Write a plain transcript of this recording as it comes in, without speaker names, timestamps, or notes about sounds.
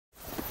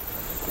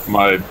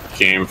My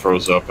game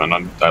froze up and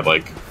I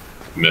like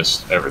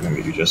missed everything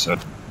that you just said.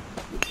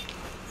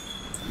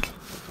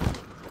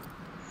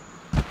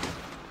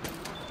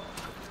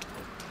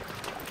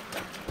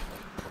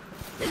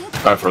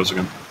 I froze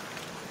again.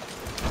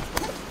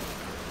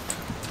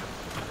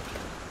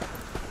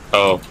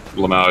 Oh,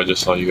 Lamau, I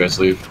just saw you guys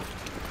leave.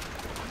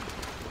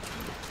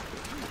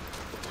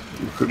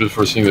 You could have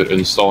foreseen that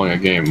installing a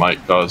game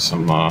might cause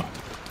some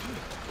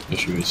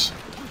issues.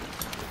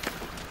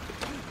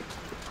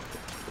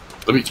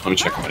 Let me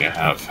check how many I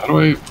have. How do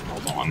I...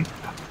 Hold on.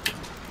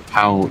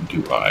 How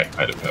do I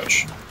item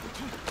pouch?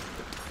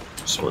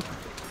 Sword.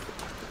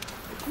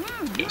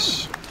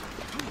 Yes.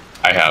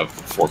 I have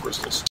 4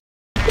 crystals.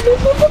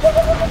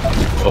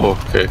 Oh,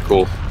 okay,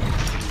 cool.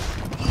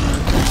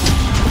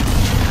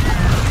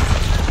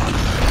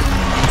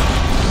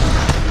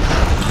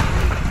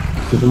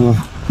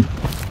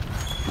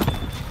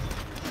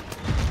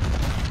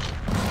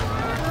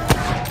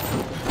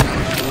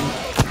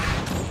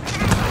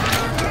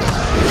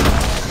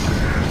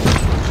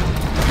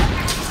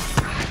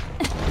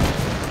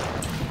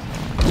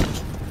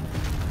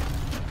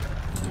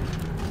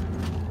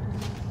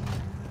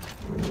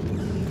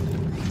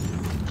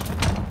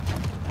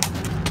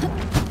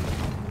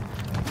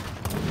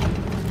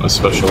 My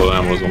special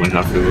ammo was only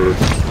half reloaded.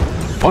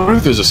 I wonder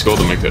if there's a skill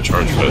to make that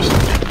charge fast.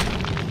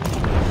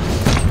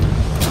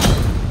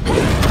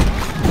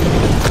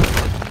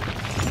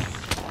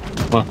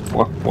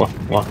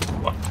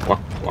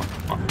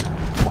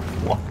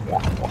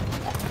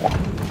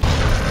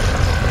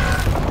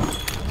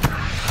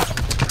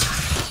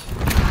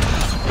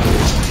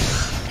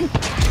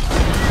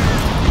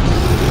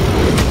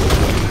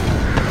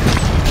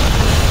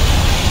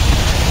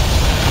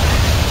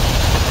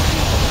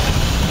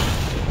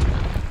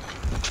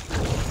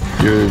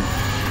 Good.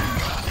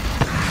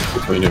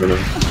 You never know.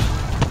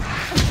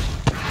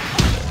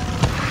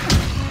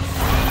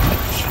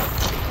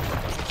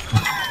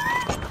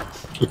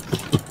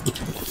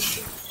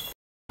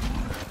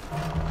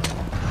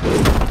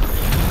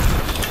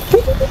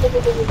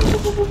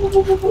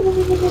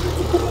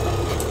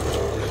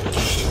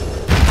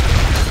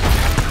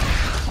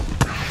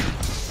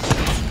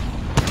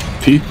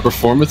 Peak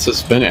performance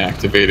has been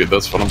activated,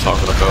 that's what I'm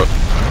talking about.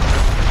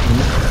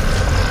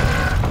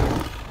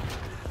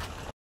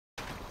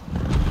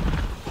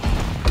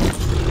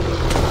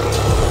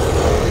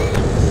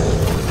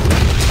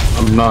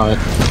 I'm not.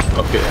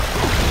 Okay.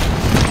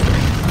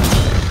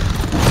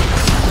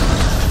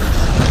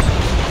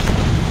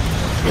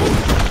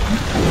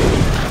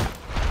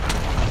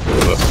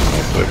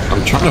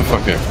 I'm trying to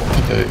fucking...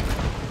 Okay.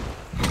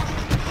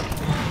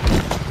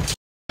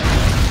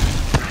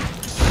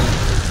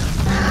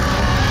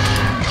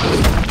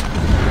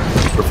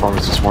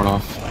 Performance is worn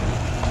off.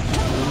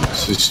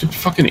 So these stupid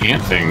fucking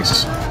ant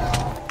things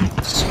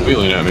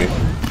squealing at me.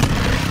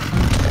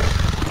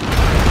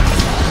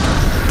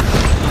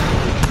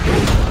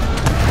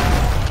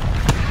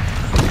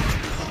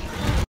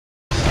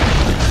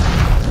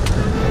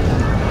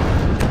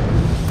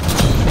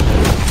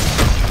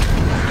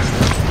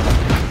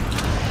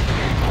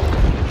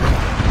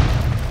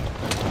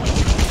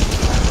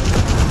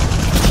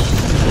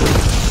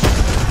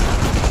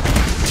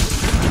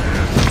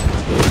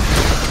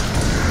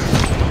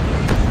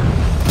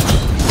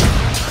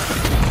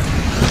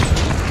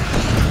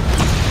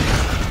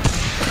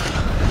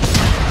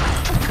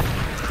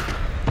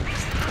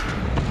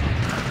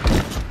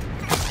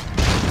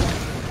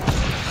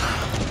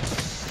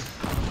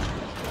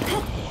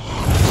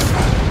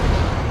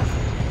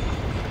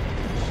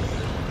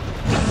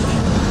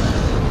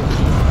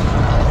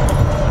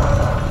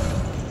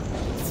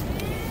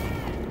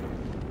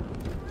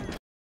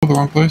 The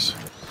wrong place?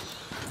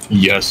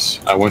 Yes,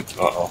 I went.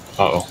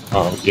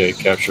 Yeah,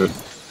 captured.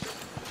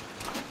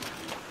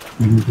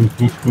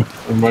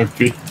 It might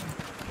be.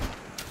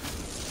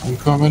 I'm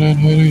coming in,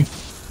 Hitty.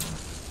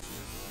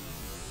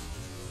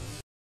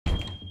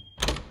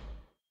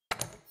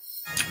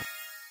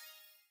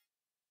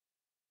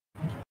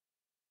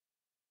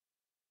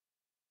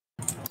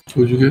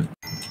 What'd you get?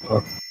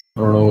 I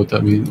don't know what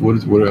that means.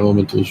 What are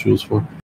elemental shields for?